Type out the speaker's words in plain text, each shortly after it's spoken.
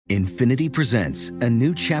Infinity presents a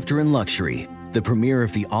new chapter in luxury, the premiere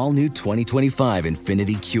of the all-new 2025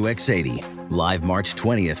 Infinity QX80, live March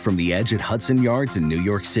 20th from the Edge at Hudson Yards in New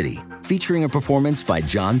York City, featuring a performance by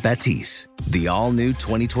John Batiste. The all-new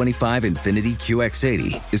 2025 Infinity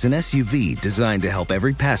QX80 is an SUV designed to help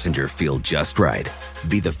every passenger feel just right.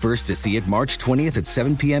 Be the first to see it March 20th at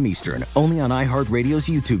 7 p.m. Eastern, only on iHeartRadio's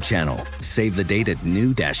YouTube channel. Save the date at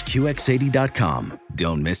new-QX80.com.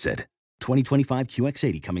 Don't miss it. 2025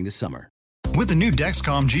 QX80 coming this summer. With the new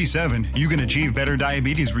Dexcom G7, you can achieve better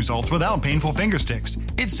diabetes results without painful finger sticks.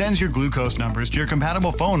 It sends your glucose numbers to your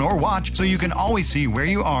compatible phone or watch so you can always see where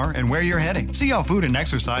you are and where you're heading. See how food and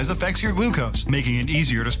exercise affects your glucose, making it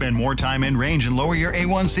easier to spend more time in range and lower your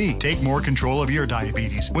A1C. Take more control of your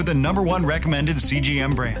diabetes with the #1 recommended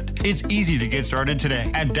CGM brand. It's easy to get started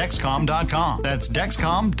today at Dexcom.com. That's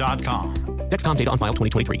Dexcom.com. Dexcom data on file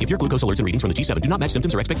 2023. If your glucose alerts and readings from the G7 do not match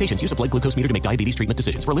symptoms or expectations, use a blood glucose meter to make diabetes treatment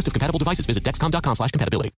decisions. For a list of compatible devices, visit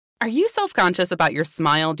Dexcom.com/compatibility. Are you self-conscious about your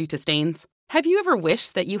smile due to stains? Have you ever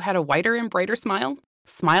wished that you had a whiter and brighter smile?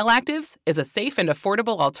 Smile Actives is a safe and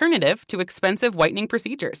affordable alternative to expensive whitening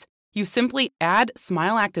procedures. You simply add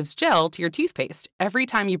Smile Actives gel to your toothpaste every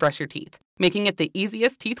time you brush your teeth, making it the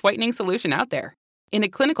easiest teeth whitening solution out there. In a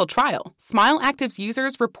clinical trial, Smile Actives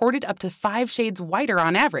users reported up to 5 shades whiter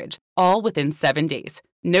on average, all within 7 days.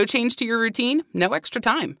 No change to your routine, no extra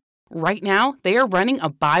time. Right now, they are running a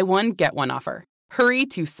buy one, get one offer. Hurry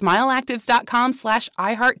to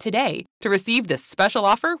smileactives.com/iHeart today to receive this special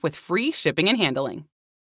offer with free shipping and handling.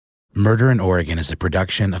 Murder in Oregon is a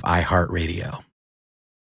production of iHeartRadio.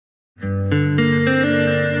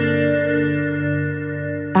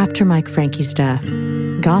 After Mike Frankie's death,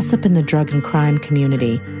 gossip in the drug and crime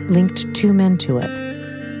community linked 2 men to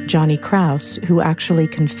it: Johnny Kraus, who actually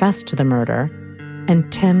confessed to the murder, and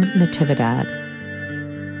Tim Natividad.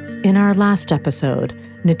 In our last episode,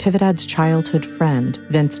 Natividad's childhood friend,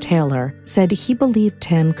 Vince Taylor, said he believed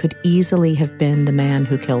Tim could easily have been the man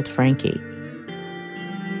who killed Frankie.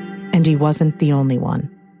 And he wasn't the only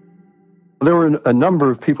one. There were a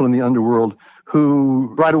number of people in the underworld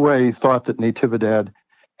who right away thought that Natividad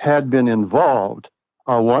had been involved.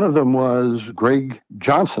 One of them was Greg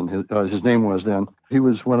Johnson, his name was then. He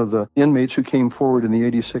was one of the inmates who came forward in the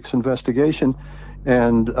 86 investigation,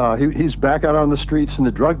 and he's back out on the streets in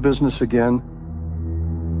the drug business again.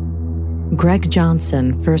 Greg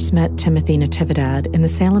Johnson first met Timothy Natividad in the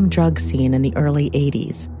Salem drug scene in the early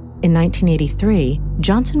 80s. In 1983,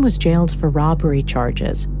 Johnson was jailed for robbery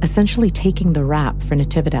charges, essentially taking the rap for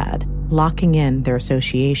Natividad, locking in their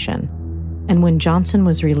association. And when Johnson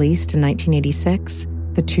was released in 1986,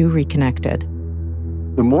 the two reconnected.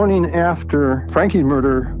 The morning after Frankie's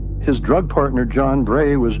murder, his drug partner, John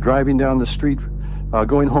Bray, was driving down the street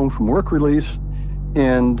going home from work release,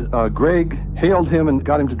 and Greg hailed him and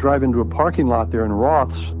got him to drive into a parking lot there in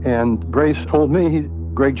Roth's. And Bray told me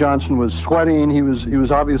Greg Johnson was sweating, he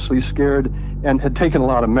was obviously scared, and had taken a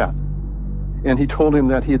lot of meth. And he told him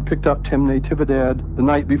that he had picked up Tim Natividad the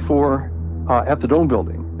night before at the Dome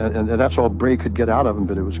building. And that's all Bray could get out of him,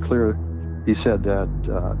 but it was clear, he said, that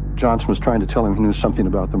Johnson was trying to tell him he knew something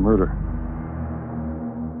about the murder.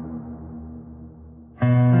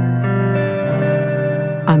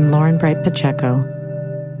 I'm Lauren Bright Pacheco,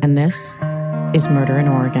 and this is Murder in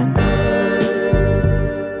Oregon.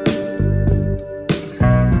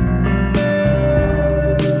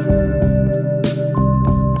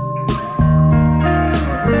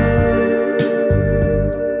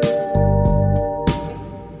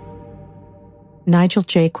 Nigel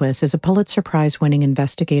Jaquess is a Pulitzer Prize-winning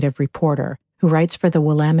investigative reporter who writes for the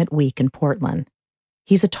Willamette Week in Portland.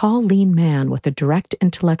 He's a tall, lean man with a direct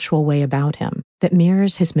intellectual way about him that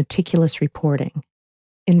mirrors his meticulous reporting.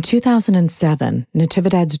 In 2007,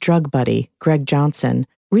 Natividad's drug buddy, Greg Johnson,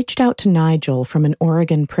 reached out to Nigel from an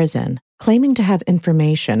Oregon prison, claiming to have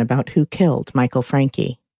information about who killed Michael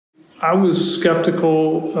Frankie. I was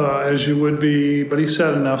skeptical, as you would be, but he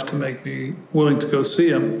said enough to make me willing to go see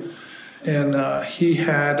him. And he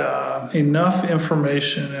had enough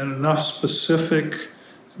information and enough specific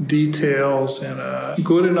details and a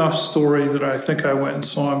good enough story that I think I went and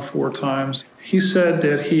saw him 4 times. He said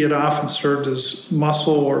that he had often served as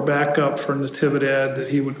muscle or backup for Natividad, that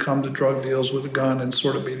he would come to drug deals with a gun and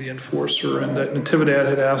sort of be the enforcer, and that Natividad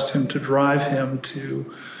had asked him to drive him to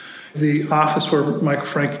the office where Michael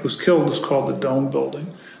Frankie was killed. Is called the Dome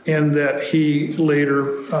building. And that he later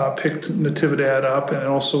picked Natividad up and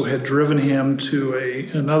also had driven him to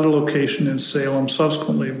another location in Salem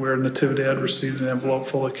subsequently where Natividad received an envelope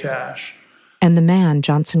full of cash. And the man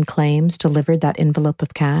Johnson claims delivered that envelope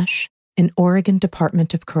of cash? An Oregon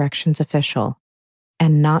Department of Corrections official.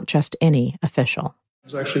 And not just any official. He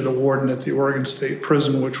was actually the warden at the Oregon State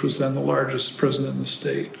Prison, which was then the largest prison in the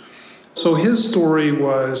state. So his story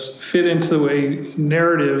was fit into a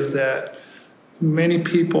narrative that many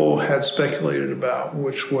people had speculated about,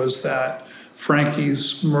 which was that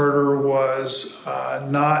Frankie's murder was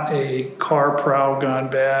not a car prowl gone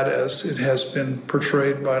bad, as it has been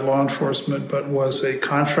portrayed by law enforcement, but was a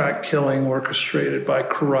contract killing orchestrated by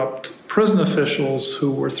corrupt prison officials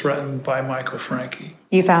who were threatened by Michael Frankie.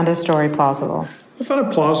 You found his story plausible? I found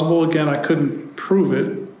it plausible. Again, I couldn't prove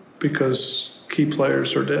it because key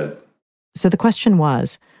players are dead. So the question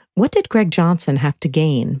was, what did Greg Johnson have to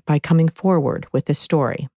gain by coming forward with this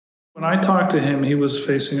story? When I talked to him, he was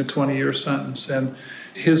facing a 20-year sentence, and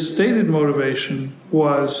his stated motivation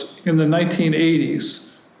was in the 1980s,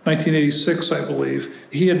 1986, I believe,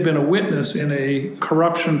 he had been a witness in a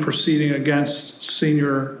corruption proceeding against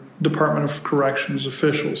senior Department of Corrections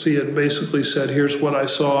officials. He had basically said, here's what I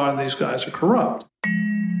saw, and these guys are corrupt.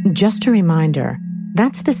 Just a reminder,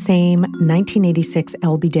 that's the same 1986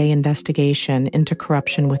 LB Day investigation into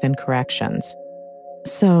corruption within corrections.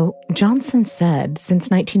 So Johnson said since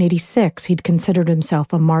 1986 he'd considered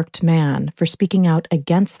himself a marked man for speaking out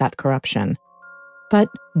against that corruption. But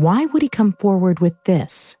why would he come forward with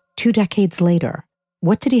this 2 decades later?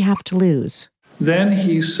 What did he have to lose? Then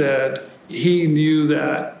he said he knew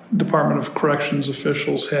that Department of Corrections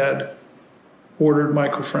officials had ordered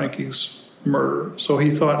Michael Frankie's murder. So he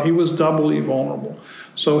thought he was doubly vulnerable.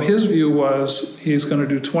 So his view was he's going to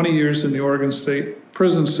do 20 years in the Oregon State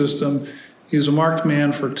prison system. He's a marked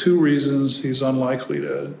man for 2 reasons. He's unlikely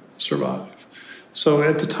to survive. So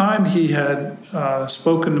at the time he had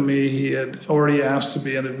spoken to me, he had already asked to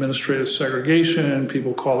be in administrative segregation, and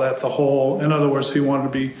people call that the hole. In other words, he wanted to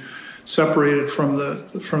be separated from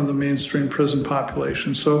the mainstream prison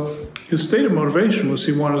population. So his stated motivation was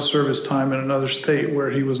he wanted to serve his time in another state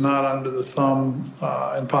where he was not under the thumb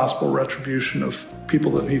and possible retribution of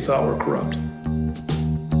people that he thought were corrupt.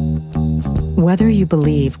 Whether you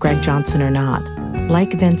believe Greg Johnson or not,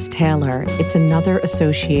 like Vince Taylor, it's another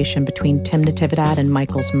association between Tim Natividad and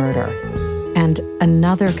Michael's murder. And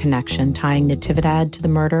another connection tying Natividad to the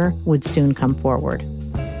murder would soon come forward.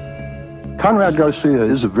 Conrad Garcia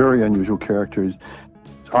is a very unusual character. He's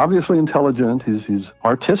obviously intelligent. He's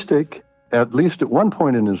artistic. At least at one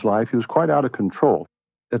point in his life, he was quite out of control.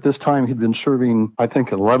 At this time, he'd been serving, I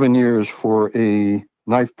think, 11 years for a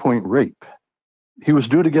knife-point rape. He was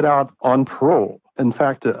due to get out on parole. In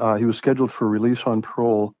fact, he was scheduled for release on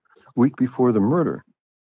parole a week before the murder.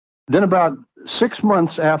 Then about 6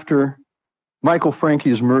 months after Michael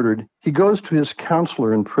Frankie is murdered, he goes to his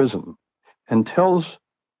counselor in prison and tells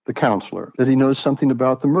the counselor that he knows something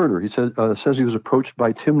about the murder. He says he was approached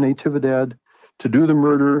by Tim Natividad to do the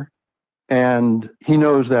murder, and he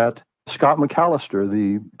knows that Scott McAllister,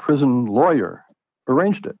 the prison lawyer,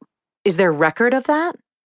 arranged it. Is there record of that?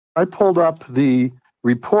 I pulled up the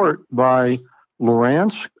report by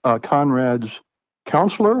Lawrence, Conrad's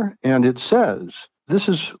counselor, and it says, this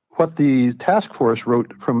is what the task force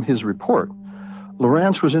wrote from his report.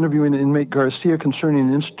 Lawrence was interviewing inmate Garcia concerning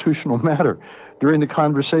an institutional matter. During the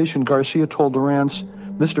conversation, Garcia told Lawrence,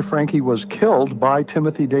 Mr. Frankie was killed by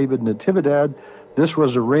Timothy David Natividad. This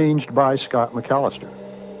was arranged by Scott McAllister.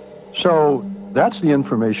 So that's the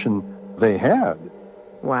information they had.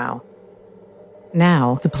 Wow.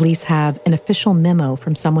 Now, the police have an official memo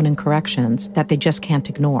from someone in corrections that they just can't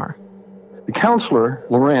ignore. The counselor,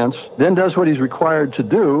 Lawrence, then does what he's required to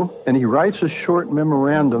do, and he writes a short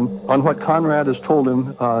memorandum on what Conrad has told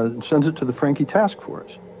him, and sends it to the Frankie task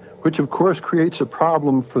force, which of course creates a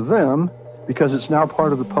problem for them because it's now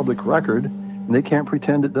part of the public record, and they can't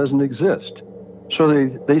pretend it doesn't exist. So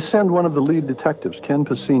they send one of the lead detectives, Ken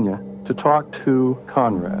Pesina, to talk to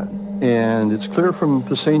Conrad. And it's clear from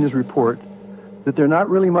Pesina's report that they're not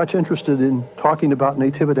really much interested in talking about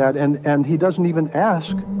Natividad, and he doesn't even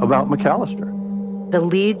ask about McAllister. The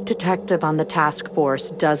lead detective on the task force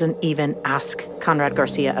doesn't even ask Conrad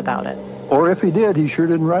Garcia about it. Or if he did, he sure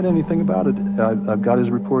didn't write anything about it. I've got his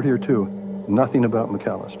report here too. Nothing about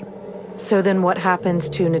McAllister. So then what happens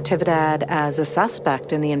to Natividad as a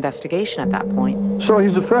suspect in the investigation at that point? So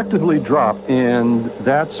he's effectively dropped, and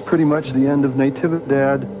that's pretty much the end of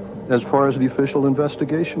Natividad as far as the official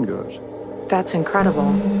investigation goes. That's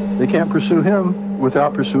incredible. They can't pursue him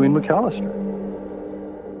without pursuing McAllister.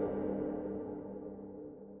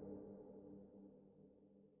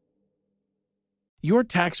 Your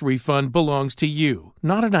tax refund belongs to you,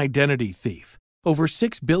 not an identity thief. Over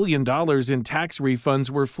 $6 billion in tax refunds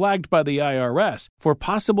were flagged by the IRS for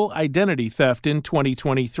possible identity theft in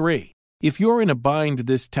 2023. If you're in a bind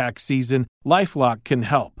this tax season, LifeLock can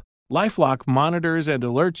help. LifeLock monitors and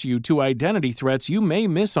alerts you to identity threats you may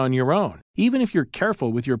miss on your own, even if you're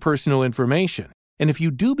careful with your personal information. And if you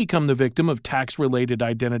do become the victim of tax-related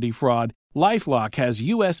identity fraud, LifeLock has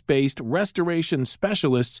U.S.-based restoration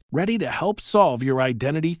specialists ready to help solve your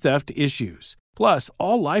identity theft issues. Plus,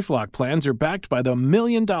 all LifeLock plans are backed by the $1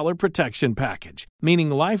 Million Protection Package,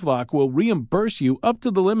 meaning LifeLock will reimburse you up to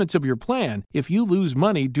the limits of your plan if you lose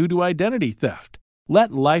money due to identity theft.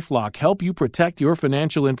 Let LifeLock help you protect your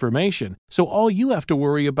financial information, so all you have to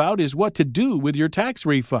worry about is what to do with your tax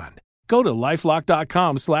refund. Go to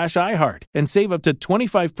LifeLock.com/iHeart and save up to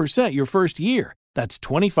 25% your first year. That's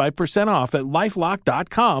 25% off at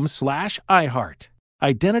LifeLock.com/iHeart.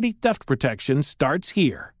 Identity theft protection starts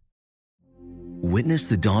here. Witness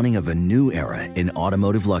the dawning of a new era in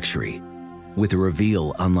automotive luxury with a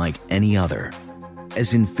reveal unlike any other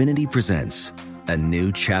as Infiniti presents a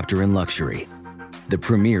new chapter in luxury, the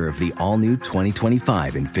premiere of the all-new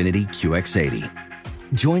 2025 Infiniti QX80.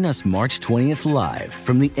 Join us March 20th live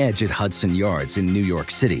from the Edge at Hudson Yards in New York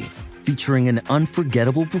City, featuring an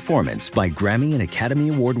unforgettable performance by Grammy and Academy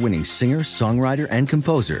Award-winning singer, songwriter, and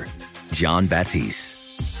composer, Jon Batiste.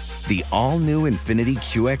 The all-new Infiniti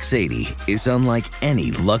QX80 is unlike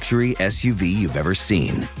any luxury SUV you've ever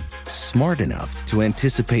seen. Smart enough to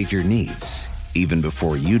anticipate your needs, even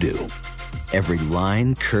before you do. Every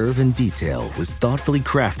line, curve, and detail was thoughtfully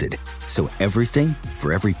crafted, so everything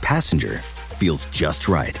for every passenger feels just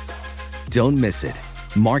right. Don't miss it.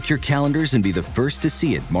 Mark your calendars and be the first to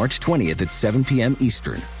see it March 20th at 7 p.m.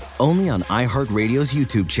 Eastern, only on iHeartRadio's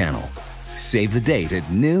YouTube channel. Save the date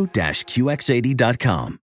at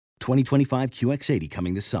new-QX80.com. 2025 QX80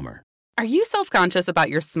 coming this summer. Are you self-conscious about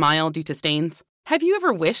your smile due to stains? Have you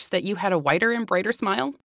ever wished that you had a whiter and brighter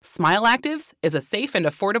smile? Smile Actives is a safe and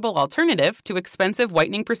affordable alternative to expensive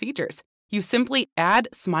whitening procedures. You simply add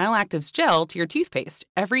Smile Actives gel to your toothpaste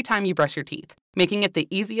every time you brush your teeth, making it the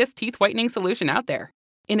easiest teeth whitening solution out there.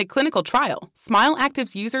 In a clinical trial, Smile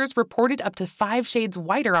Actives users reported up to 5 shades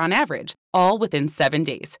whiter on average, all within 7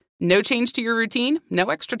 days. No change to your routine, no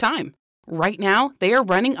extra time. Right now, they are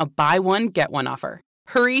running a buy one, get one offer.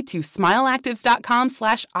 Hurry to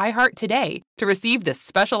smileactives.com/iHeart today to receive this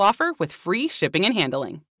special offer with free shipping and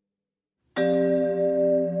handling.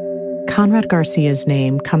 Conrad Garcia's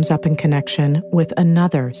name comes up in connection with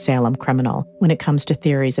another Salem criminal when it comes to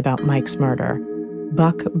theories about Mike's murder,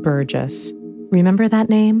 Buck Burgess. Remember that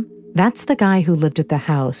name? That's the guy who lived at the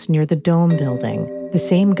house near the Dome building, the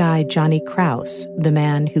same guy Johnny Krause, the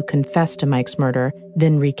man who confessed to Mike's murder,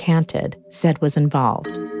 then recanted, said was involved.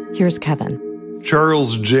 Here's Kevin.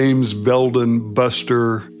 Charles James Belden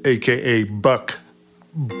Buster, a.k.a. Buck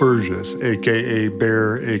Burgess, a.k.a.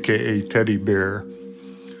 Bear, a.k.a. Teddy Bear.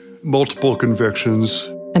 Multiple convictions.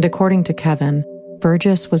 And according to Kevin,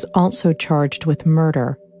 Burgess was also charged with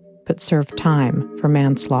murder, but served time for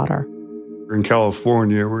manslaughter. In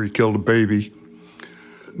California, where he killed a baby,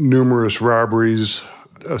 numerous robberies,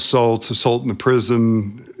 assault in the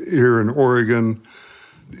prison here in Oregon.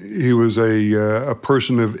 He was a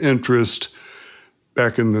person of interest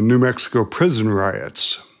back in the New Mexico prison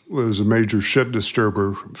riots, was a major shit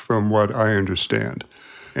disturber from what I understand.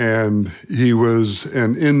 And he was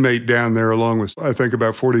an inmate down there along with, I think,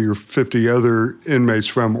 about 40 or 50 other inmates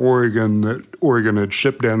from Oregon that Oregon had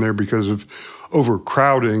shipped down there because of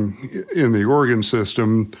overcrowding in the Oregon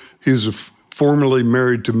system. He's formerly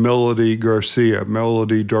married to Melody Garcia.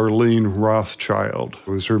 Melody Darlene Rothschild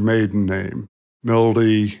was her maiden name.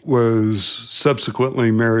 Melody was subsequently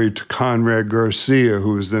married to Conrad Garcia,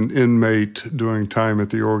 who was an inmate doing time at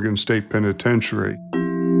the Oregon State Penitentiary.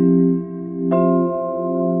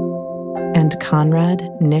 And Conrad,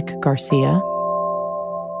 Nick Garcia,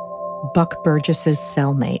 Buck Burgess's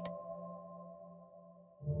cellmate.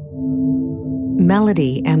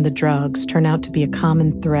 Melody and the drugs turn out to be a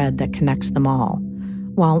common thread that connects them all.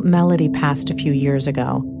 While Melody passed a few years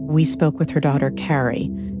ago, we spoke with her daughter, Carrie,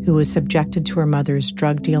 who was subjected to her mother's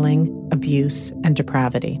drug dealing, abuse, and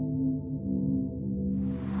depravity.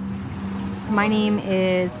 My name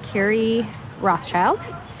is Carrie Rothschild.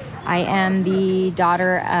 I am the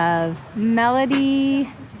daughter of Melody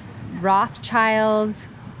Rothschild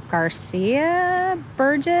Garcia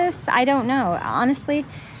Burgess. I don't know, honestly.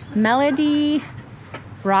 Melody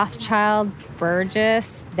Rothschild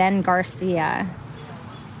Burgess, then Garcia.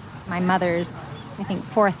 My mother's, I think,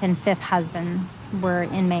 4th and 5th husband were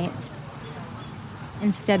inmates.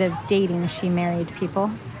 Instead of dating, she married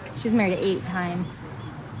people. She's married 8 times.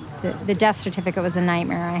 The death certificate was a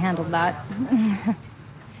nightmare. I handled that.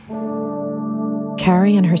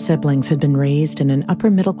 Carrie and her siblings had been raised in an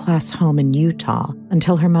upper-middle-class home in Utah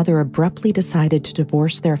until her mother abruptly decided to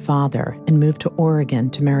divorce their father and move to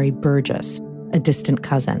Oregon to marry Burgess, a distant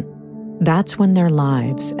cousin. That's when their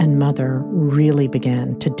lives and mother really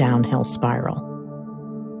began to downhill spiral.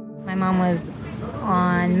 My mom was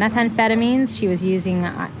on methamphetamines. She was using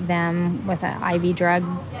them with an IV drug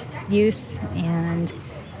use, and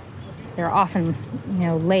they're often,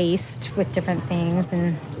 laced with different things.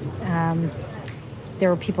 And there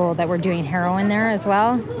were people that were doing heroin there as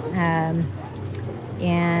well.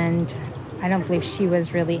 And I don't believe she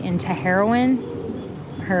was really into heroin.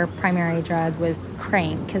 Her primary drug was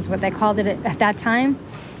crank, is what they called it at that time.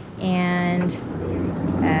 And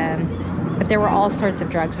but there were all sorts of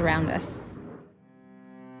drugs around us.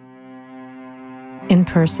 In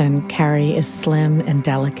person, Carrie is slim and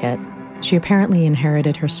delicate. She apparently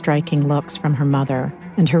inherited her striking looks from her mother,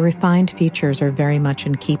 and her refined features are very much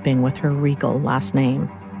in keeping with her regal last name.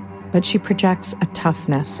 But she projects a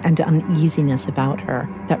toughness and uneasiness about her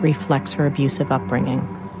that reflects her abusive upbringing.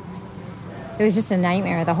 It was just a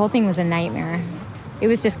nightmare. The whole thing was a nightmare. It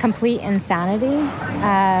was just complete insanity.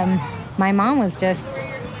 My mom was just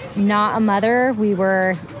not a mother.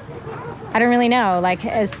 I don't really know,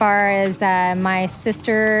 as far as my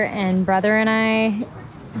sister and brother and I,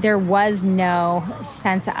 there was no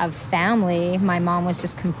sense of family. My mom was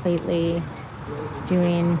just completely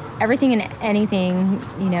doing everything and anything,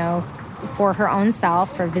 for her own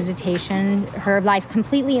self, for visitation. Her life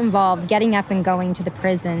completely involved getting up and going to the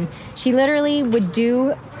prison. She literally would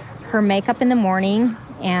do her makeup in the morning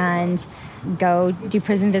and go do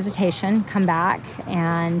prison visitation, come back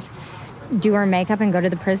and do her makeup and go to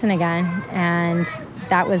the prison again. And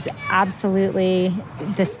that was absolutely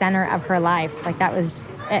the center of her life. That was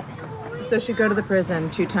it. So she'd go to the prison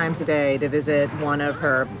 2 times a day to visit one of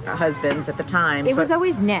her husbands at the time. It was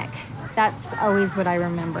always Nick. That's always what I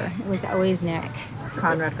remember. It was always Nick.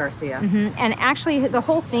 Conrad Garcia. Mm-hmm. And actually, the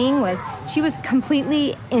whole thing was, she was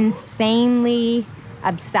completely insanely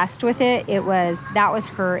obsessed with it. That was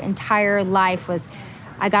her entire life was,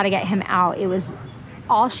 I got to get him out. It was,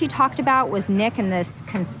 all she talked about was Nick and this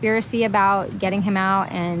conspiracy about getting him out,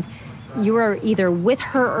 and you were either with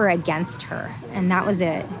her or against her, and that was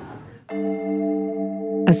it.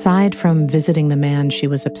 Aside from visiting the man she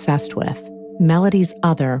was obsessed with, Melody's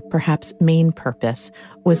other, perhaps main purpose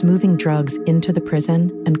was moving drugs into the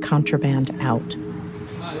prison and contraband out.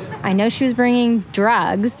 I know she was bringing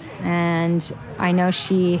drugs, and I know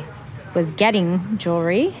she was getting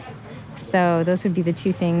jewelry. So those would be the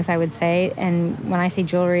 2 things I would say. And when I say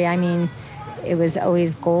jewelry, I mean it was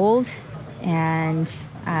always gold and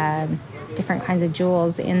different kinds of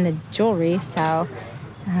jewels in the jewelry. So,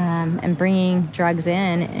 and bringing drugs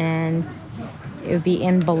in, and it would be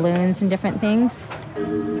in balloons and different things.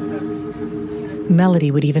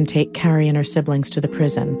 Melody would even take Carrie and her siblings to the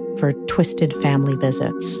prison for twisted family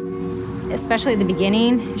visits. Especially at the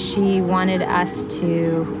beginning, she wanted us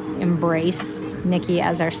to embrace Nicky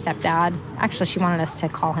as our stepdad. Actually, she wanted us to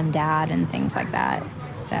call him dad and things like that.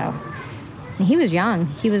 So, and he was young.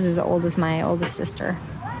 He was as old as my oldest sister.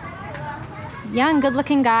 Young,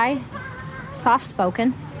 good-looking guy,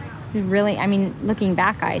 soft-spoken. Really, looking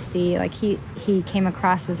back, I see, he came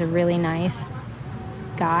across as a really nice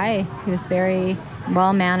guy. He was very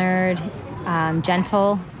well-mannered,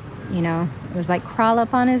 gentle, It was like crawl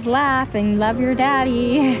up on his lap and love your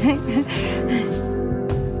daddy.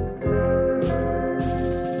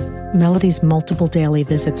 Melody's multiple daily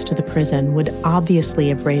visits to the prison would obviously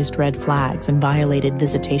have raised red flags and violated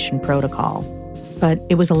visitation protocol. But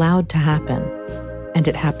it was allowed to happen, and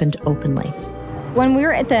it happened openly. When we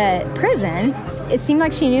were at the prison, it seemed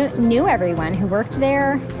like she knew everyone who worked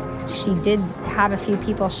there. She did have a few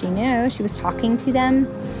people she knew. She was talking to them.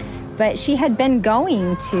 But she had been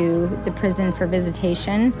going to the prison for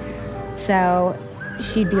visitation. So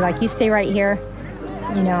she'd be like, you stay right here,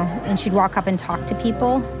 and she'd walk up and talk to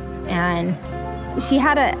people. And she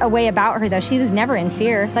had a way about her, though. She was never in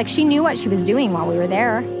fear. She knew what she was doing while we were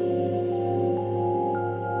there.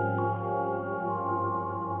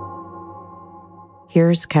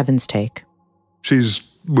 Here's Kevin's take. She's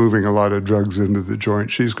moving a lot of drugs into the joint.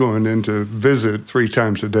 She's going in to visit 3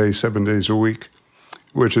 times a day, 7 days a week,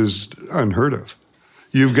 which is unheard of.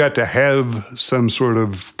 You've got to have some sort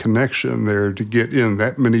of connection there to get in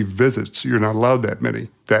that many visits. You're not allowed that many,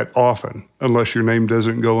 that often, unless your name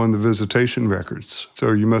doesn't go on the visitation records.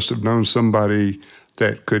 So you must have known somebody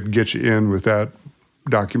that could get you in without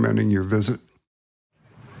documenting your visit.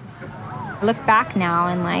 I look back now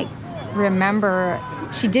and remember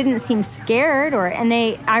she didn't seem scared,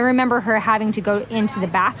 I remember her having to go into the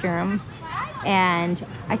bathroom And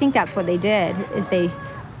I think that's what they did, is they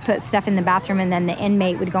put stuff in the bathroom and then the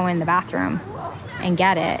inmate would go in the bathroom and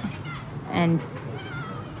get it and,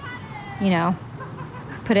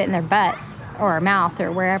 put it in their butt or mouth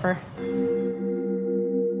or wherever.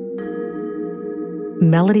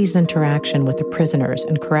 Melody's interaction with the prisoners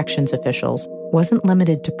and corrections officials wasn't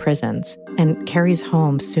limited to prisons, and Carrie's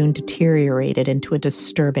home soon deteriorated into a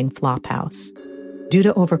disturbing flophouse. Due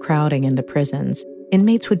to overcrowding in the prisons,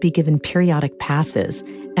 inmates would be given periodic passes,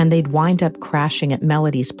 and they'd wind up crashing at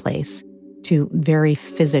Melody's place to very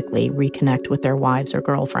physically reconnect with their wives or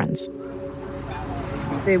girlfriends.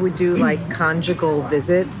 They would do conjugal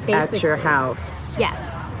visits at your house.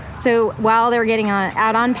 Yes. So while they were getting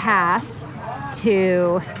out on pass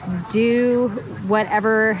to do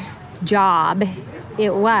whatever job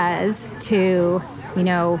it was to,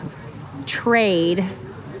 trade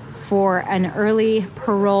for an early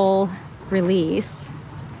parole release,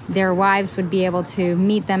 their wives would be able to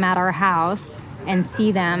meet them at our house and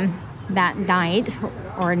see them that night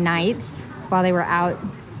or nights while they were out.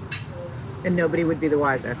 And nobody would be the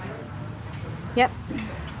wiser. Yep.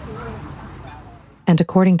 And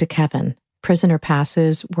according to Kevin, prisoner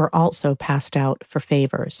passes were also passed out for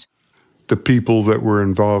favors. The people that were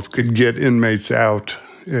involved could get inmates out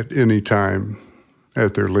at any time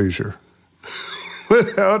at their leisure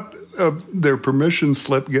without their permission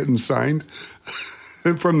slip getting signed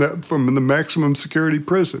from the maximum security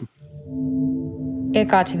prison. It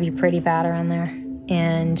got to be pretty bad around there.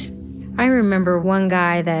 And I remember one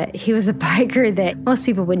guy that he was a biker that most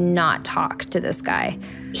people would not talk to this guy.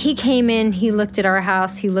 He came in, he looked at our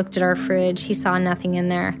house, he looked at our fridge, he saw nothing in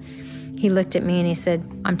there. He looked at me and he said,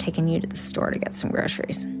 "I'm taking you to the store to get some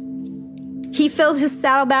groceries." He filled his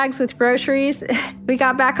saddlebags with groceries. We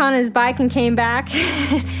got back on his bike and came back.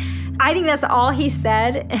 I think that's all he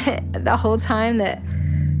said the whole time that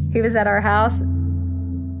he was at our house.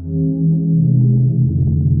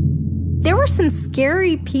 There were some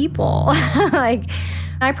scary people.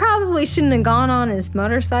 I probably shouldn't have gone on his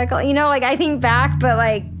motorcycle. I think back,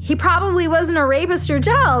 but he probably wasn't a rapist or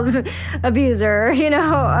child abuser,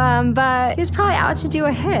 but he was probably out to do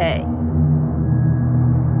a hit.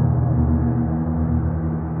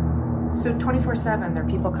 So 24/7, there are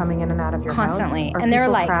people coming in and out of your constantly. house? And they're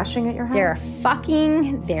crashing at your house? They're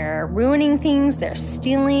fucking, they're ruining things, they're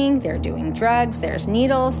stealing, they're doing drugs, there's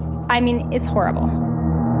needles. I mean, it's horrible.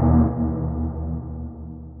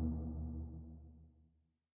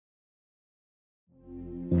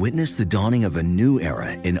 Witness the dawning of a new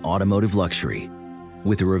era in automotive luxury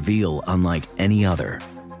with a reveal unlike any other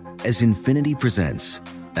as Infiniti presents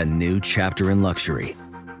a new chapter in luxury,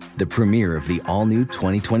 the premiere of the all-new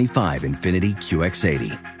 2025 Infiniti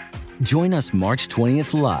QX80. Join us March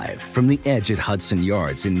 20th live from the Edge at Hudson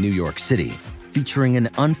Yards in New York City, featuring an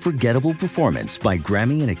unforgettable performance by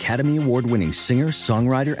Grammy and Academy Award-winning singer,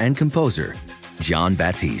 songwriter, and composer, Jon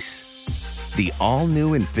Batiste. The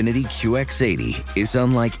all-new Infiniti QX80 is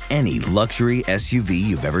unlike any luxury SUV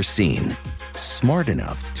you've ever seen. Smart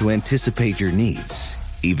enough to anticipate your needs,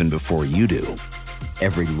 even before you do.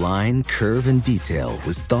 Every line, curve, and detail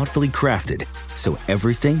was thoughtfully crafted, so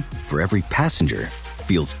everything for every passenger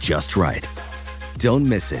feels just right. Don't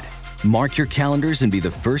miss it. Mark your calendars and be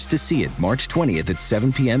the first to see it March 20th at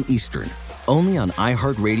 7 p.m. Eastern, only on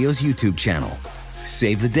iHeartRadio's YouTube channel.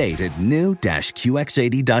 Save the date at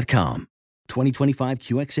new-QX80.com. 2025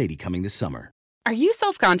 QX80 coming this summer. Are you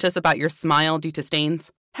self-conscious about your smile due to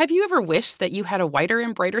stains? Have you ever wished that you had a whiter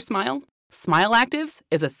and brighter smile? Smile Actives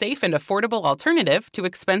is a safe and affordable alternative to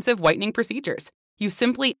expensive whitening procedures. You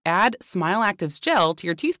simply add Smile Actives gel to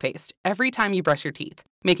your toothpaste every time you brush your teeth,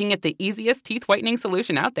 making it the easiest teeth whitening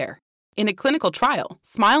solution out there. In a clinical trial,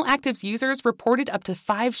 Smile Actives users reported up to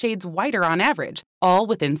 5 shades whiter on average, all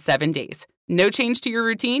within 7 days. No change to your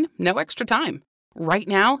routine, no extra time. Right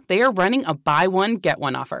now, they are running a buy one, get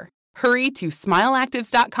one offer. Hurry to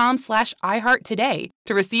smileactives.com/iHeart today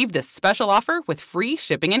to receive this special offer with free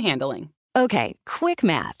shipping and handling. Okay, quick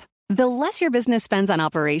math. The less your business spends on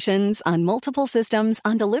operations, on multiple systems,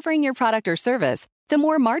 on delivering your product or service, the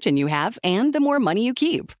more margin you have and the more money you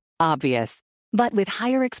keep. Obvious. But with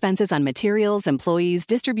higher expenses on materials, employees,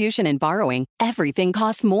 distribution, and borrowing, everything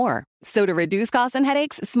costs more. So to reduce costs and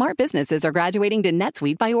headaches, smart businesses are graduating to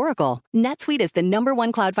NetSuite by Oracle. NetSuite is the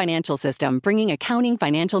 #1 cloud financial system, bringing accounting,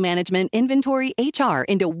 financial management, inventory, HR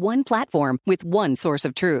into one platform with one source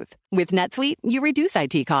of truth. With NetSuite, you reduce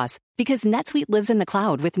IT costs because NetSuite lives in the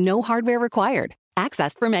cloud with no hardware required,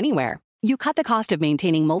 accessed from anywhere. You cut the cost of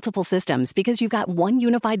maintaining multiple systems because you've got one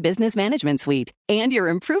unified business management suite. And you're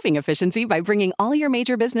improving efficiency by bringing all your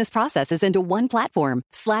major business processes into one platform,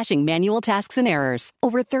 slashing manual tasks and errors.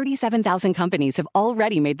 Over 37,000 companies have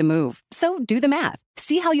already made the move. So do the math.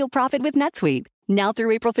 See how you'll profit with NetSuite. Now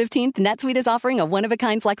through April 15th, NetSuite is offering a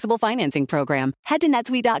one-of-a-kind flexible financing program. Head to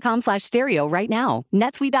netsuite.com/stereo right now.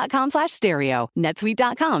 netsuite.com/stereo.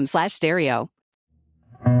 netsuite.com/stereo.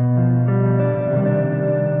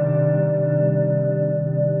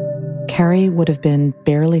 Carrie would have been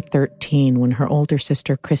barely 13 when her older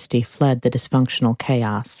sister Christy fled the dysfunctional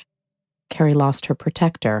chaos. Carrie lost her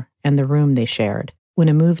protector and the room they shared when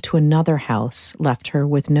a move to another house left her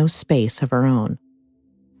with no space of her own.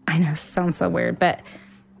 I know, it sounds so weird, but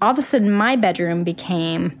all of a sudden my bedroom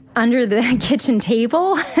became under the kitchen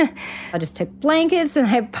table. I just took blankets and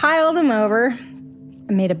I piled them over.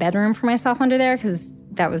 I made a bedroom for myself under there because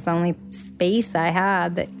that was the only space I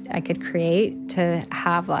had that I could create to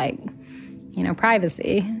have,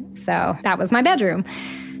 privacy. So that was my bedroom.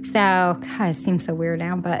 So, God, it seems so weird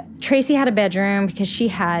now, but Tracy had a bedroom because she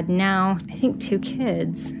had now, I think, 2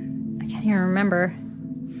 kids. I can't even remember.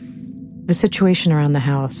 The situation around the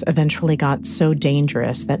house eventually got so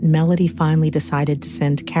dangerous that Melody finally decided to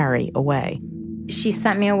send Carrie away. She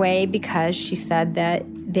sent me away because she said that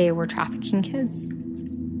they were trafficking kids.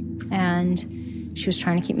 And she was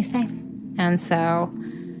trying to keep me safe. And so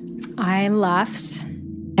I left.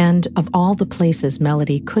 And of all the places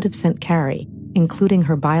Melody could have sent Carrie, including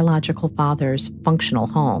her biological father's functional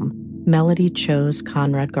home, Melody chose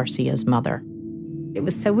Conrad Garcia's mother. It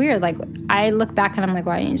was so weird. I look back and I'm like,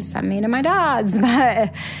 why didn't you just send me to my dad's?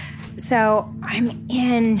 But so I'm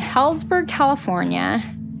in Hellsburg, California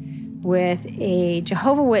with a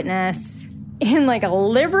Jehovah's Witness in a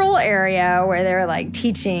liberal area where they're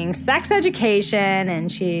teaching sex education,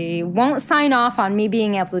 and she won't sign off on me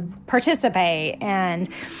being able to participate. And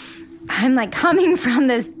I'm coming from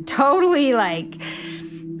this totally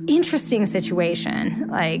interesting situation,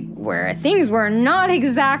 where things were not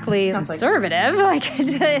exactly conservative.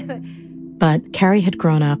 But Carrie had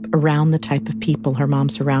grown up around the type of people her mom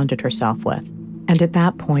surrounded herself with, and at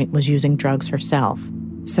that point was using drugs herself.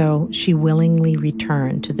 So she willingly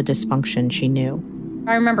returned to the dysfunction she knew.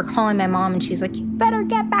 I remember calling my mom, and she's like, you better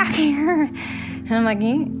get back here. And I'm like,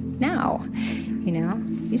 no,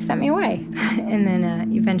 you sent me away. And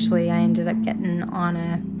then eventually I ended up getting on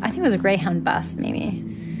I think it was a Greyhound bus maybe.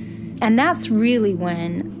 And that's really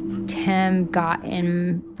when Brewster got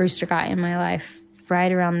in my life,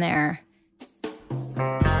 right around there.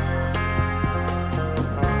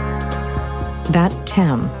 That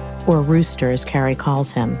Tim, or Rooster as Carrie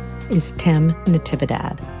calls him, is Tim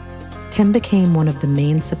Natividad. Tim became one of the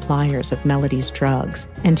main suppliers of Melody's drugs,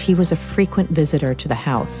 and he was a frequent visitor to the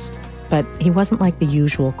house. But he wasn't like the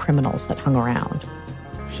usual criminals that hung around.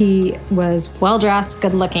 He was well-dressed,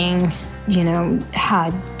 good-looking,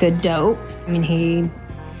 had good dope. He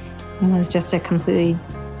was just a completely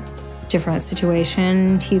different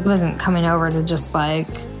situation. He wasn't coming over to just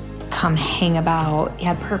come hang about. He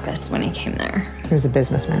had purpose when he came there. He was a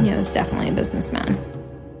businessman. Yeah, he was definitely a businessman.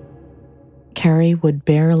 Carrie would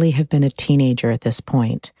barely have been a teenager at this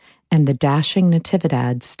point, and the dashing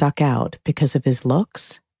Natividad stuck out because of his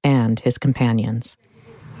looks and his companions.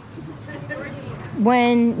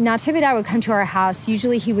 When Natividad would come to our house,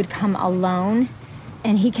 usually he would come alone,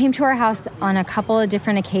 and he came to our house on a couple of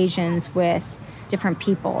different occasions with different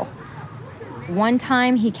people. One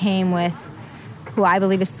time he came with who I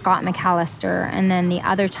believe is Scott McAllister, and then the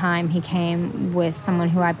other time he came with someone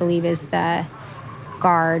who I believe is the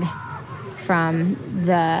guard from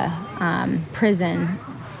the prison.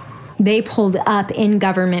 They pulled up in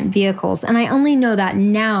government vehicles, and I only know that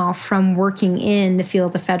now from working in the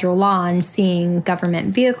field of federal law and seeing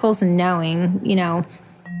government vehicles and knowing,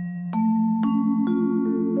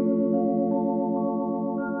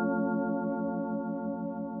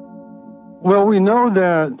 Well, we know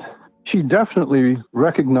that she definitely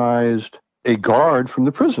recognized a guard from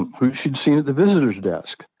the prison who she'd seen at the visitor's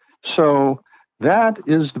desk. So that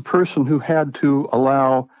is the person who had to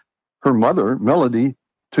allow her mother, Melody,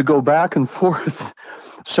 to go back and forth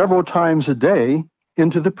several times a day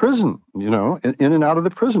into the prison, in and out of the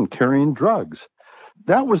prison, carrying drugs.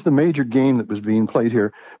 That was the major game that was being played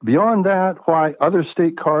here. Beyond that, why other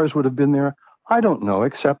state cars would have been there, I don't know,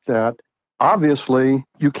 except that obviously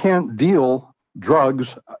you can't deal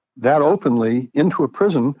drugs that openly into a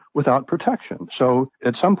prison without protection. So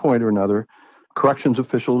at some point or another, corrections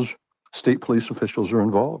officials, state police officials are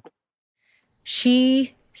involved.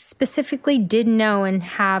 She specifically did know and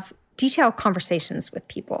have detailed conversations with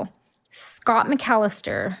people. Scott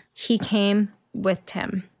McAllister, he came with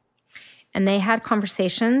Tim. and they had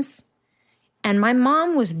conversations. And my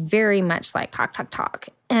mom was very much like talk.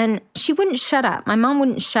 And she wouldn't shut up. My mom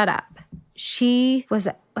wouldn't shut up. She was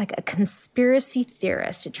like a conspiracy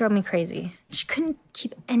theorist. It drove me crazy. She couldn't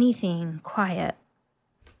keep anything quiet.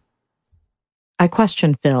 I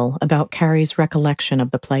questioned Phil about Carrie's recollection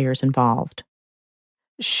of the players involved.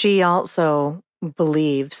 She also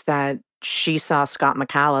believes that she saw Scott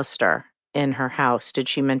McAllister in her house. Did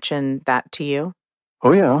she mention that to you?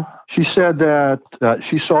 Oh, yeah. She said that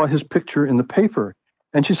she saw his picture in the paper.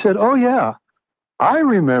 And she said, oh, yeah, I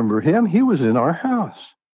remember him. He was in our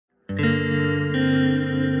house.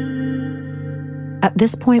 At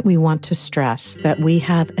this point, we want to stress that we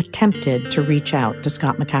have attempted to reach out to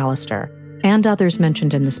Scott McAllister and others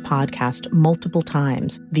mentioned in this podcast multiple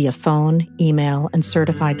times via phone, email, and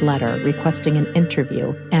certified letter requesting an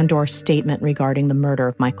interview and/or statement regarding the murder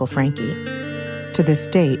of Michael Franke. To this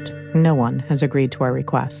date, no one has agreed to our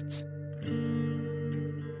requests.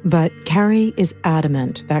 But Carrie is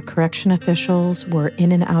adamant that correction officials were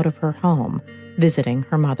in and out of her home, visiting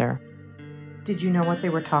her mother. Did you know what they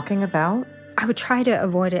were talking about? I would try to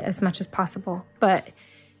avoid it as much as possible, but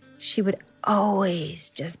she would always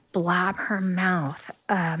just blab her mouth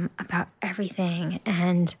about everything.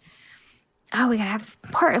 And, oh, we got to have this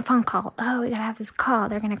important phone call. Oh, we got to have this call.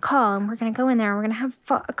 They're going to call, and we're going to go in there, and we're going to have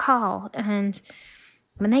a call. And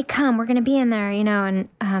when they come, we're going to be in there, you know. And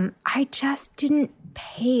I just didn't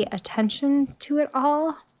pay attention to it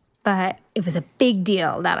all. But it was a big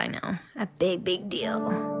deal, that I know. A big, big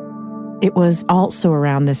deal. It was also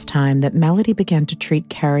around this time that Melody began to treat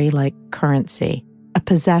Carrie like currency, a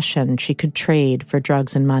possession she could trade for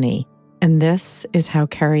drugs and money. And this is how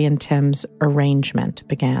Carrie and Tim's arrangement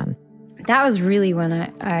began. That was really when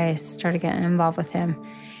I started getting involved with him.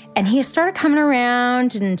 And he started coming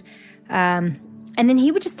around, and then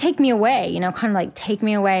he would just take me away, you know, kind of like take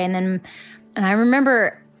me away. And I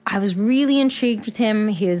remember I was really intrigued with him.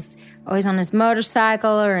 He was always on his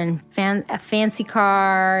motorcycle or in a fancy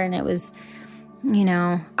car. And it was, you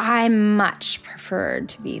know, I much preferred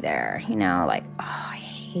to be there, you know, like, oh, I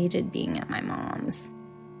hated being at my mom's.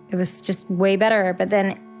 It was just way better. But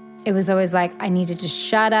then it was always like I needed to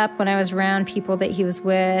shut up when I was around people that he was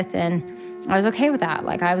with. And I was okay with that.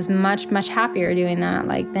 Like, I was much, much happier doing that,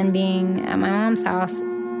 like, than being at my mom's house.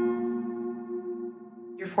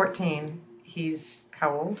 You're 14. He's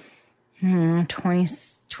how old?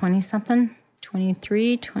 20-something,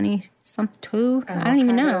 23, 20-something, I don't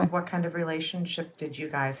even know. What kind of relationship did you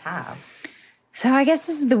guys have? So I guess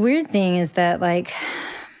this is the weird thing is that, like,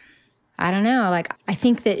 I don't know. Like, I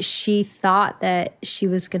think that she thought that she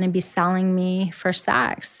was going to be selling me for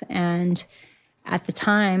sex. And at the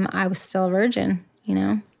time, I was still a virgin, you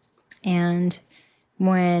know? And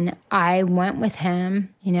when I went with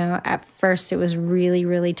him, you know, at first it was really,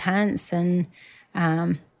 really tense. And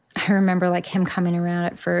I remember, like, him coming around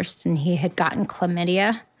at first, and he had gotten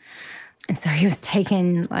chlamydia. And so he was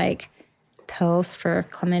taking, like, pills for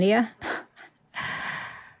chlamydia.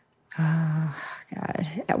 Oh, God.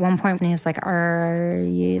 At one point, when he was like, are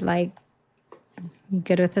you, like, you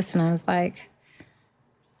good with this? And I was like,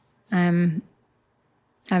 I've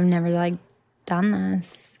never, like, done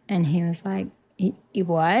this. And he was like, you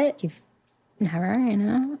what? You've never, you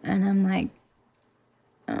know? And I'm like,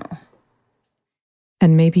 oh.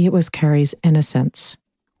 And maybe it was Carrie's innocence,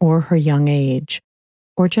 or her young age,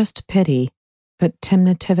 or just pity, but Tim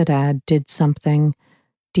Natividad did something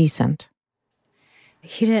decent.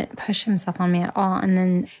 He didn't push himself on me at all. And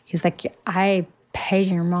then he was like, I paid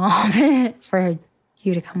your mom for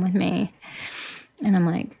you to come with me. And I'm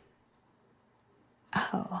like,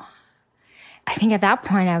 oh. I think at that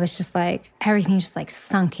point I was just like, everything just like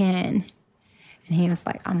sunk in. And he was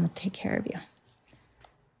like, I'm going to take care of you.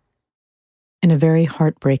 In a very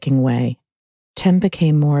heartbreaking way, Tim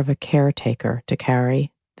became more of a caretaker to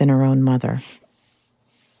Carrie than her own mother.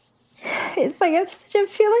 It's like it's such a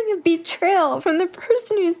feeling of betrayal from the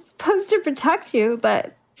person who's supposed to protect you,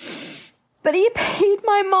 but he paid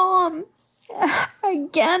my mom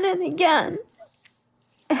again and again.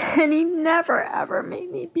 And he never, ever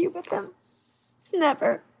made me be with him.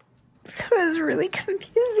 Never. So it was really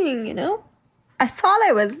confusing, you know? I thought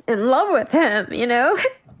I was in love with him, you know?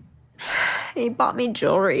 He bought me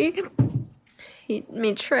jewelry. He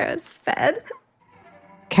made sure I was fed.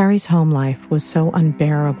 Carrie's home life was so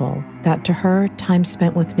unbearable that to her, time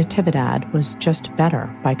spent with Natividad was just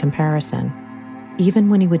better by comparison, even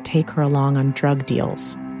when he would take her along on drug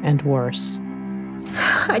deals, and worse.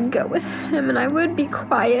 I'd go with him and I would be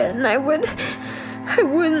quiet and I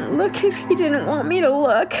wouldn't look if he didn't want me to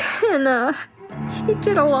look. And he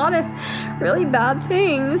did a lot of really bad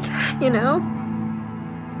things, you know.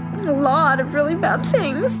 a lot of really bad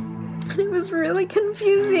things. And it was really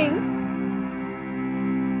confusing.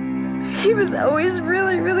 He was always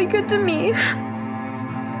really, really good to me.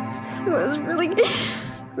 It was really,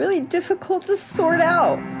 really difficult to sort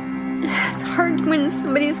out. It's hard when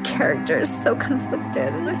somebody's character is so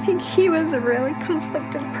conflicted, and I think he was a really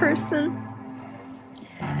conflicted person.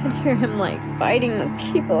 I'd hear him, fighting with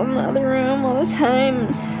people in the other room all the time,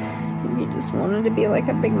 and he just wanted to be like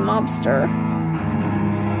a big mobster.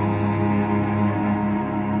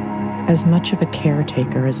 As much of a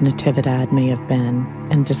caretaker as Natividad may have been,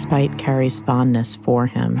 and despite Carrie's fondness for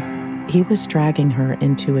him, he was dragging her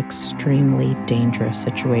into extremely dangerous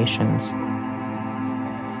situations.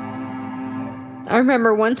 I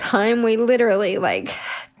remember one time we literally,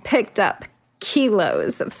 picked up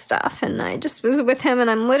kilos of stuff, and I just was with him,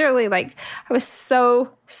 and I'm literally, I was so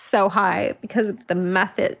high because the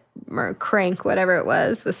meth or crank, whatever it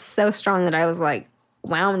was so strong that I was,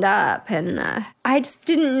 wound up, and I just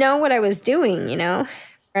didn't know what I was doing,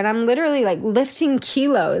 And I'm literally, lifting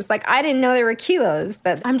kilos. I didn't know there were kilos,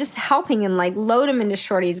 but I'm just helping him, load them into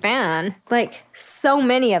Shorty's van. So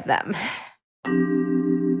many of them.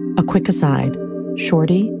 A quick aside,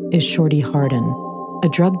 Shorty is Shorty Hardin, a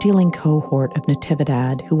drug-dealing cohort of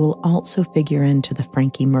Natividad who will also figure into the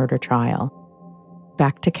Frankie murder trial.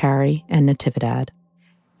 Back to Carrie and Natividad.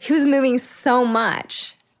 He was moving so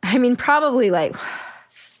much. I mean, probably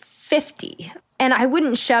 50. And I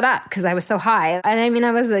wouldn't shut up because I was so high. And I mean,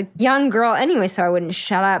 I was a young girl anyway, so I wouldn't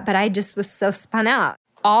shut up, but I just was so spun out.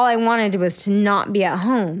 All I wanted was to not be at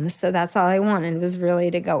home. So that's all I wanted, was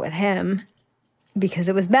really to go with him because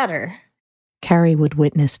it was better. Carrie would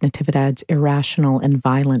witness Natividad's irrational and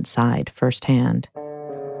violent side firsthand.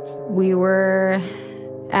 We were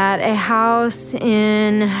at a house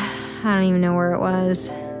in, I don't even know where it was.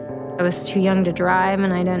 I was too young to drive,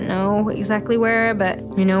 and I didn't know exactly where, but,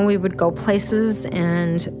 we would go places,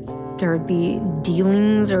 and there would be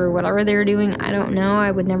dealings or whatever they were doing. I don't know. I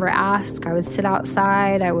would never ask. I would sit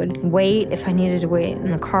outside. I would wait if I needed to wait in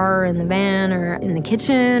the car, in the van, or in the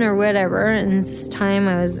kitchen, or whatever. And this time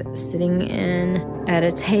I was sitting at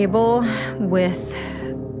a table with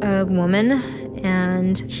a woman,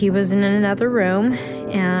 and he was in another room,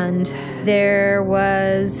 and there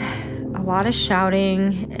was a lot of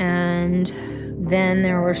shouting, and then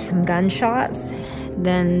there were some gunshots.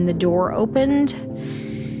 Then the door opened,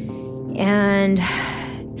 and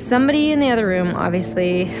somebody in the other room,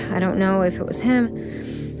 obviously, I don't know if it was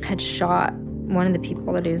him, had shot one of the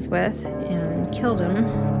people that he was with and killed him.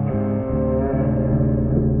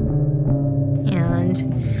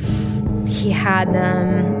 And he had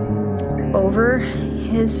them over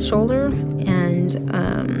his shoulder, and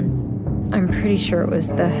I'm pretty sure it was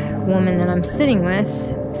the woman that I'm sitting with.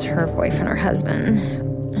 It's her boyfriend or husband.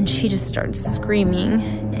 And she just started screaming.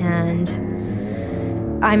 And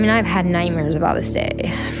I mean, I've had nightmares about this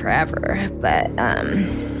day forever. But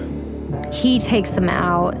he takes them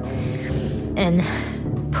out and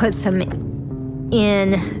puts them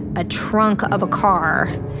in a trunk of a car.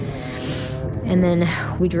 And then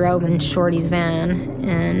we drove in Shorty's van,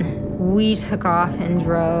 and we took off and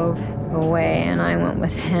drove away, and I went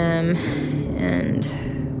with him, and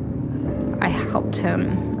I helped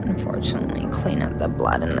him, unfortunately, clean up the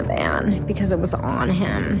blood in the van because it was on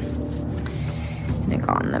him, and it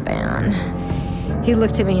got in the van. He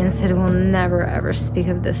looked at me and said, "We'll never, ever speak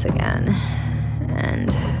of this again."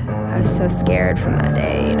 And I was so scared from that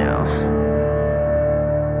day,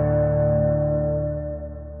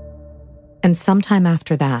 And sometime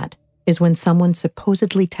after that is when someone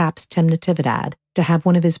supposedly taps Tim Natividad to have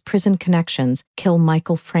one of his prison connections kill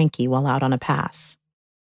Michael Frankie while out on a pass.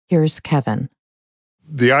 Here's Kevin.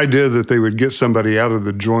 The idea that they would get somebody out of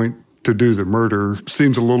the joint to do the murder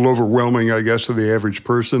seems a little overwhelming, I guess, to the average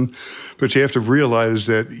person. But you have to realize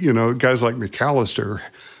that, guys like McAllister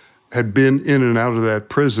had been in and out of that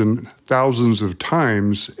prison thousands of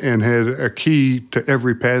times and had a key to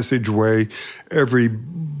every passageway, every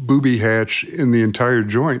booby hatch in the entire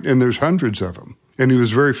joint, and there's hundreds of them. And he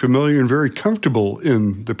was very familiar and very comfortable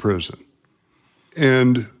in the prison.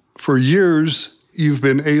 And for years, you've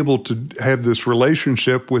been able to have this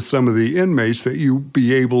relationship with some of the inmates that you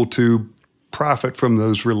be able to profit from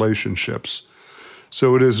those relationships.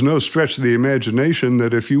 So it is no stretch of the imagination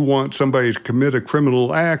that if you want somebody to commit a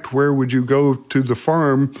criminal act, where would you go to the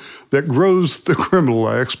farm that grows the criminal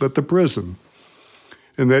acts but the prison?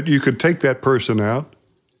 And that you could take that person out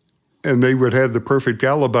and they would have the perfect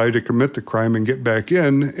alibi to commit the crime and get back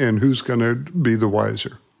in, and who's going to be the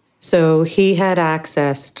wiser? So he had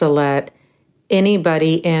access to let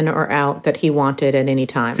anybody in or out that he wanted at any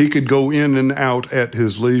time. He could go in and out at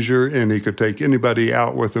his leisure, and he could take anybody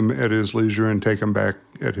out with him at his leisure and take them back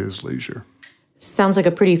at his leisure. Sounds like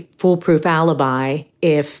a pretty foolproof alibi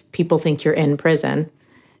if people think you're in prison.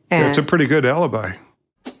 That's a pretty good alibi.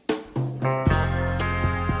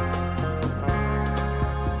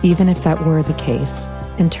 Even if that were the case,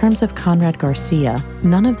 in terms of Conrad Garcia,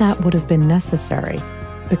 none of that would have been necessary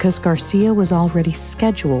because Garcia was already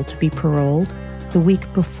scheduled to be paroled the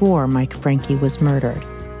week before Mike Franke was murdered.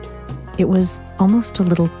 It was almost a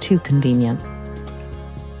little too convenient.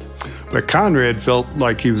 But Conrad felt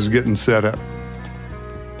like he was getting set up,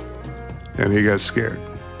 and he got scared.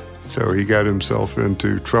 So he got himself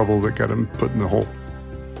into trouble that got him put in the hole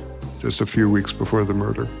just a few weeks before the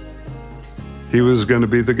murder. He was going to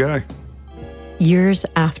be the guy. Years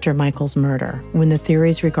after Michael's murder, when the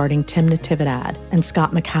theories regarding Tim Natividad and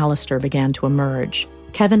Scott McAllister began to emerge,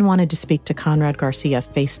 Kevin wanted to speak to Conrad Garcia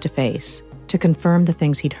face-to-face to confirm the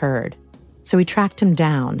things he'd heard. So he tracked him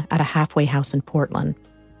down at a halfway house in Portland.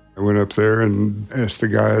 I went up there and asked the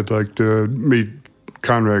guy I'd like to meet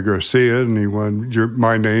Conrad Garcia, and he wanted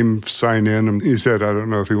my name, sign in. And he said, I don't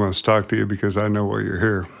know if he wants to talk to you because I know why you're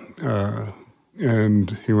here.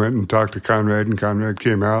 And he went and talked to Conrad, and Conrad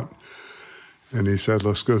came out, and he said,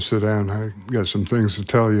 let's go sit down. I got some things to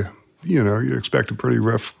tell you. You know, you expect a pretty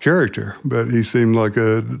rough character, but he seemed like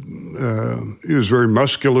he was very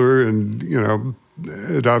muscular and, you know,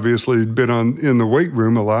 had obviously been in the weight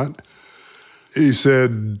room a lot. He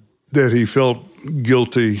said that he felt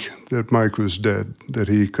guilty that Mike was dead, that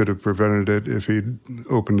he could have prevented it if he'd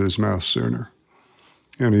opened his mouth sooner.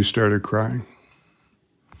 And he started crying.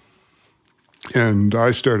 And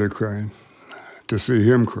I started crying to see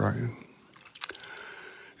him crying.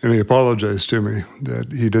 And he apologized to me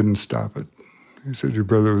that he didn't stop it. He said, your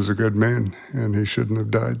brother was a good man, and he shouldn't have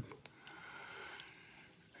died.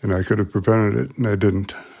 And I could have prevented it, and I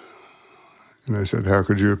didn't. And I said, how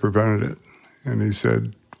could you have prevented it? And he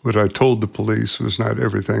said, what I told the police was not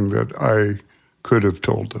everything that I could have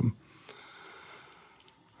told them.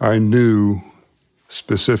 I knew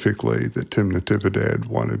specifically that Tim Natividad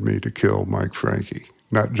wanted me to kill Mike Franke,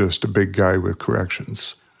 not just a big guy with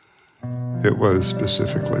corrections. It was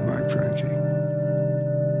specifically Mike Franke.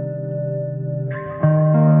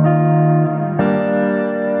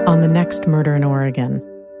 On the next murder in Oregon,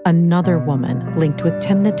 another woman linked with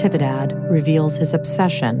Tim Natividad reveals his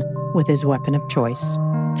obsession with his weapon of choice.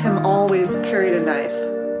 Tim always carried a knife.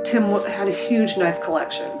 Tim had a huge knife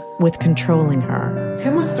collection. With controlling her.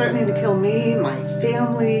 Tim was threatening to kill me, my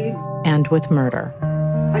family. And with murder.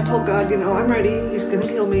 I told God, you know, I'm ready. He's going to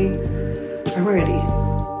kill me. I'm ready.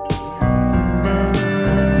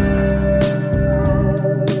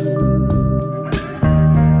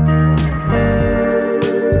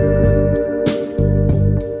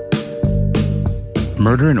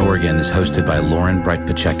 Murder in Oregon is hosted by Lauren Bright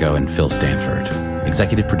Pacheco and Phil Stanford.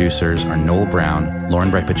 Executive producers are Noel Brown,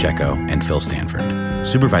 Lauren Bright Pacheco, and Phil Stanford.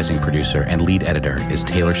 Supervising producer and lead editor is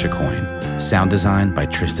Taylor Chacoin. Sound design by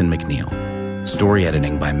Tristan McNeil. Story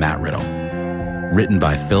editing by Matt Riddle. Written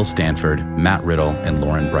by Phil Stanford, Matt Riddle, and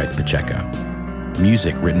Lauren Bright Pacheco.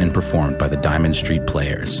 Music written and performed by the Diamond Street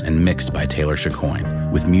Players and mixed by Taylor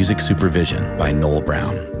Chacoin, with music supervision by Noel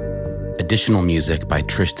Brown. Additional music by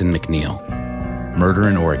Tristan McNeil. Murder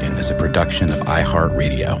in Oregon is a production of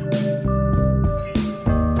iHeartRadio.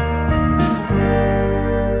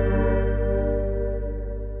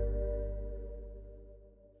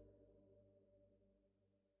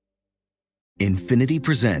 Infinity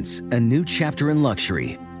presents a new chapter in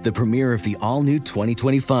luxury, the premiere of the all-new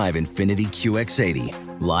 2025 Infinity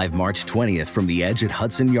QX80, live March 20th from the Edge at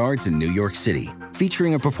Hudson Yards in New York City,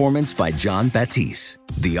 featuring a performance by John Batiste.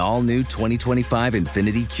 The all-new 2025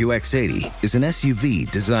 Infinity QX80 is an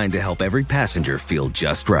SUV designed to help every passenger feel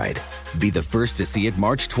just right. Be the first to see it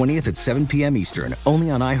March 20th at 7 p.m. Eastern,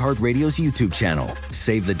 only on iHeartRadio's YouTube channel.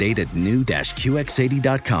 Save the date at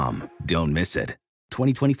new-QX80.com. Don't miss it.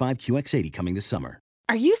 2025 QX80 coming this summer.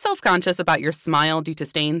 Are you self-conscious about your smile due to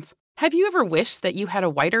stains? Have you ever wished that you had a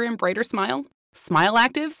whiter and brighter smile? Smile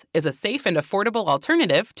Actives is a safe and affordable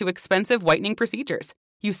alternative to expensive whitening procedures.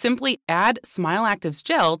 You simply add Smile Actives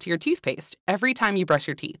gel to your toothpaste every time you brush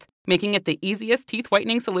your teeth, making it the easiest teeth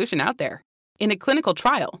whitening solution out there. In a clinical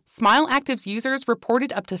trial, Smile Actives users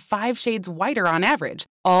reported up to 5 shades whiter on average,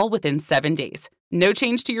 all within 7 days. No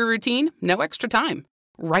change to your routine, no extra time.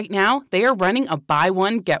 Right now, they are running a buy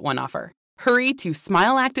one, get one offer. Hurry to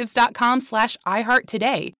smileactives.com/iHeart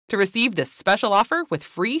today to receive this special offer with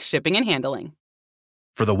free shipping and handling.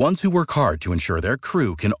 For the ones who work hard to ensure their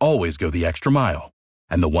crew can always go the extra mile,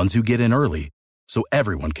 and the ones who get in early so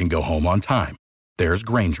everyone can go home on time. There's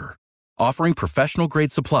Grainger, offering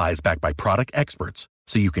professional-grade supplies backed by product experts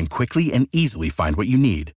so you can quickly and easily find what you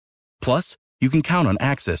need. Plus, you can count on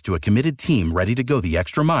access to a committed team ready to go the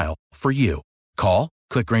extra mile for you. Call,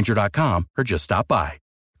 click Grainger.com, or just stop by.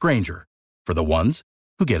 Grainger, for the ones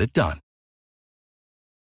who get it done.